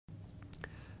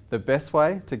The best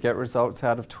way to get results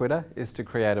out of Twitter is to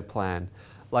create a plan.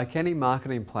 Like any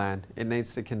marketing plan, it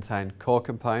needs to contain core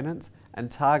components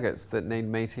and targets that need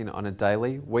meeting on a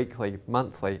daily, weekly,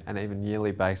 monthly, and even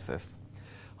yearly basis.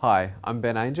 Hi, I'm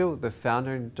Ben Angel, the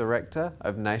founder and director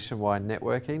of Nationwide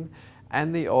Networking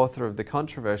and the author of the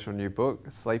controversial new book,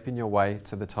 Sleeping Your Way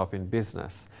to the Top in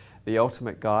Business, the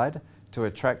ultimate guide to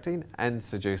attracting and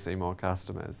seducing more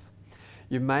customers.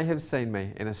 You may have seen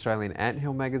me in Australian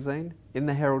Anthill magazine, in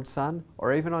the Herald Sun,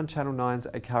 or even on Channel 9's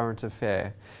A Current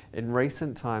Affair, in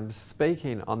recent times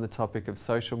speaking on the topic of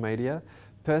social media,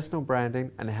 personal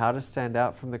branding, and how to stand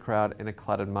out from the crowd in a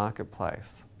cluttered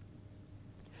marketplace.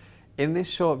 In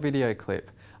this short video clip,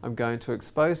 I'm going to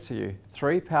expose to you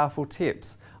 3 powerful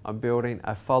tips on building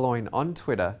a following on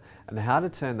Twitter and how to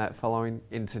turn that following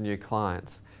into new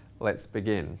clients. Let's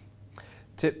begin.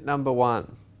 Tip number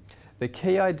 1. The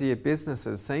key idea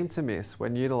businesses seem to miss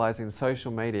when utilising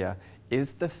social media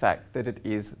is the fact that it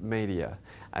is media,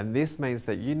 and this means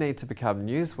that you need to become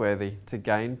newsworthy to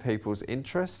gain people's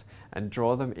interest and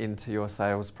draw them into your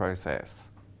sales process.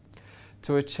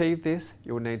 To achieve this,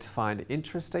 you'll need to find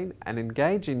interesting and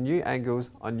engaging new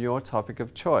angles on your topic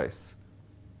of choice.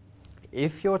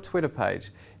 If your Twitter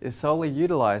page is solely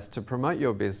utilised to promote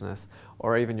your business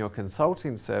or even your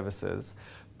consulting services,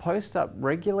 post up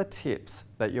regular tips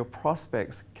that your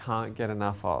prospects can't get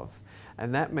enough of.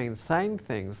 And that means saying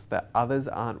things that others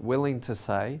aren't willing to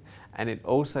say, and it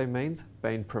also means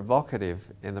being provocative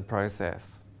in the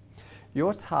process.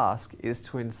 Your task is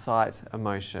to incite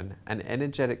emotion and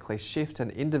energetically shift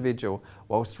an individual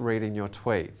whilst reading your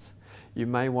tweets. You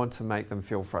may want to make them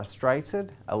feel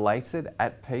frustrated, elated,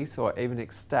 at peace, or even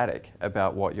ecstatic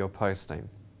about what you're posting.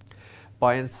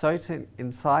 By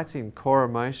inciting core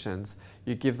emotions,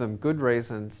 you give them good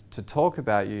reasons to talk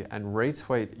about you and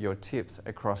retweet your tips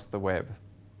across the web.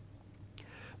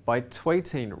 By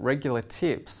tweeting regular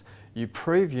tips, you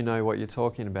prove you know what you're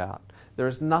talking about. There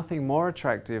is nothing more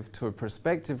attractive to a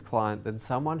prospective client than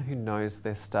someone who knows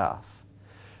their stuff.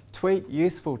 Tweet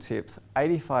useful tips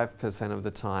 85% of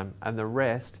the time, and the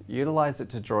rest, utilize it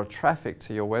to draw traffic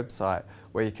to your website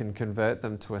where you can convert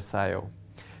them to a sale.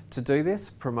 To do this,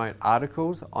 promote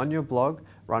articles on your blog,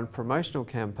 run promotional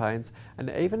campaigns, and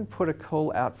even put a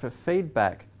call out for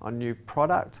feedback on new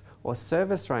product or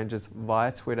service ranges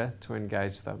via Twitter to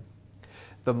engage them.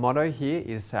 The motto here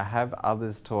is to have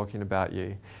others talking about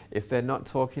you. If they're not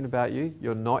talking about you,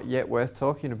 you're not yet worth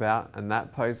talking about, and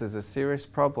that poses a serious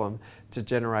problem to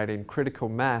generating critical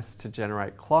mass to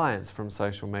generate clients from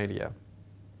social media.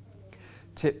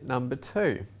 Tip number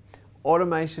 2.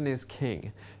 Automation is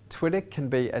king. Twitter can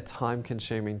be a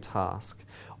time-consuming task.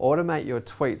 Automate your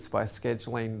tweets by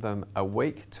scheduling them a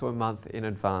week to a month in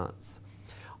advance.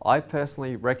 I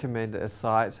personally recommend a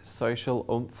site,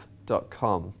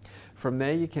 socialumph.com. From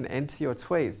there you can enter your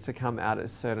tweets to come out at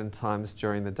certain times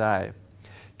during the day.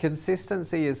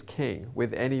 Consistency is king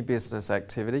with any business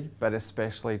activity, but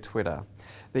especially Twitter.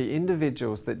 The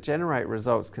individuals that generate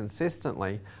results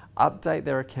consistently update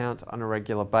their account on a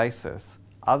regular basis.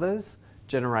 Others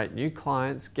generate new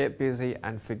clients, get busy,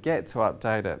 and forget to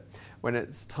update it. When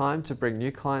it's time to bring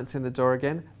new clients in the door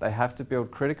again, they have to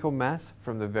build critical mass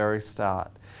from the very start.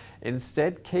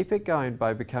 Instead, keep it going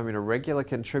by becoming a regular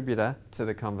contributor to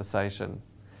the conversation.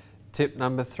 Tip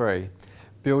number 3.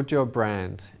 Build your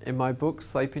brand. In my book,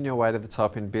 Sleeping Your Way to the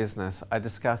Top in Business, I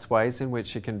discuss ways in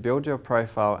which you can build your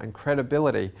profile and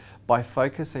credibility by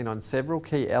focusing on several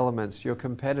key elements your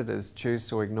competitors choose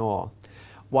to ignore.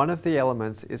 One of the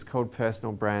elements is called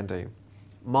personal branding.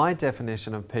 My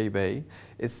definition of PB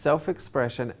is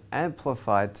self-expression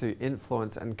amplified to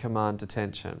influence and command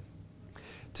attention.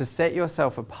 To set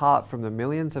yourself apart from the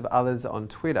millions of others on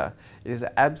Twitter, it is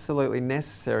absolutely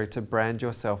necessary to brand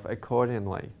yourself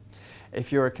accordingly.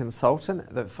 If you're a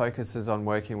consultant that focuses on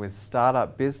working with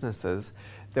startup businesses,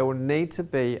 there will need to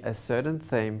be a certain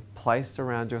theme placed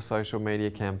around your social media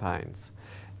campaigns.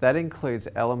 That includes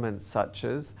elements such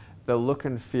as the look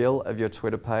and feel of your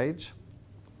Twitter page,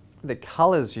 the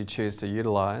colours you choose to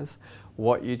utilise,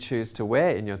 what you choose to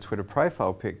wear in your Twitter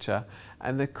profile picture,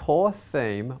 and the core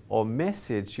theme or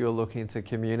message you're looking to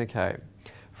communicate.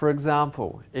 For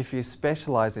example, if you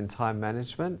specialise in time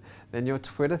management, then your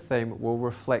Twitter theme will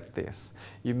reflect this.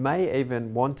 You may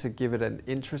even want to give it an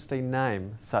interesting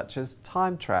name, such as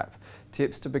Time Trap,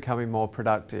 Tips to Becoming More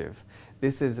Productive.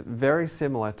 This is very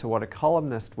similar to what a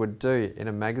columnist would do in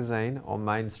a magazine or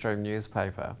mainstream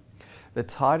newspaper. The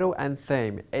title and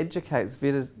theme educates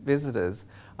visitors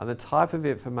on the type of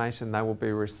information they will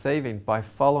be receiving by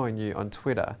following you on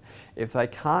Twitter. If they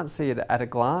can't see it at a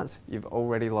glance, you've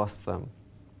already lost them.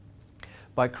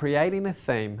 By creating a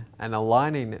theme and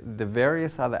aligning the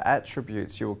various other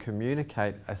attributes, you will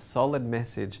communicate a solid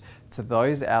message to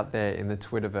those out there in the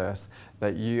Twitterverse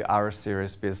that you are a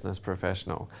serious business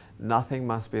professional. Nothing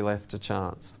must be left to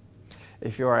chance.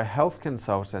 If you're a health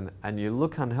consultant and you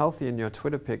look unhealthy in your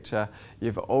Twitter picture,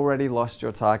 you've already lost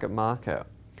your target market.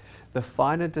 The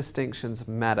finer distinctions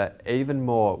matter even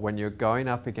more when you're going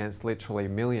up against literally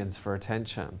millions for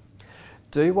attention.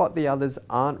 Do what the others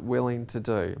aren't willing to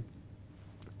do.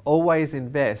 Always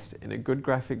invest in a good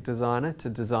graphic designer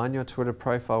to design your Twitter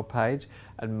profile page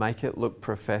and make it look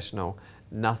professional.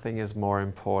 Nothing is more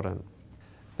important.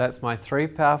 That's my 3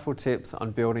 powerful tips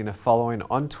on building a following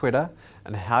on Twitter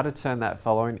and how to turn that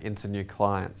following into new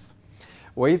clients.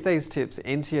 Weave these tips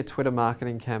into your Twitter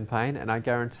marketing campaign and I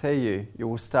guarantee you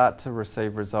will start to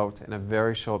receive results in a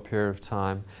very short period of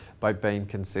time by being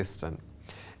consistent.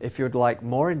 If you would like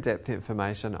more in-depth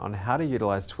information on how to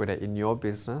utilize Twitter in your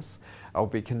business, I'll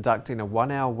be conducting a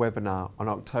 1-hour webinar on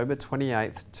October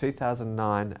 28th,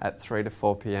 2009 at 3 to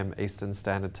 4 p.m. Eastern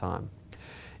Standard Time.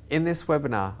 In this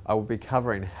webinar, I will be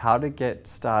covering how to get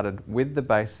started with the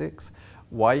basics,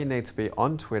 why you need to be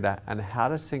on Twitter, and how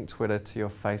to sync Twitter to your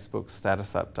Facebook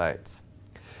status updates.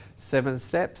 7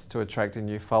 steps to attracting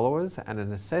new followers and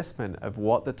an assessment of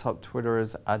what the top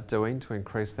Twitterers are doing to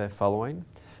increase their following,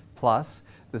 plus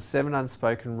the 7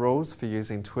 unspoken rules for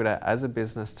using Twitter as a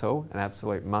business tool, an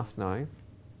absolute must-know,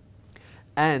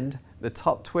 and the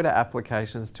top Twitter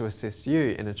applications to assist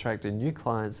you in attracting new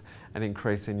clients and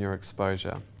increasing your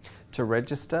exposure. To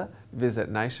register, visit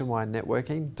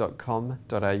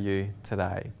nationwidenetworking.com.au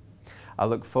today. I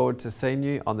look forward to seeing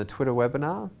you on the Twitter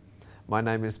webinar. My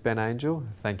name is Ben Angel.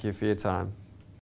 Thank you for your time.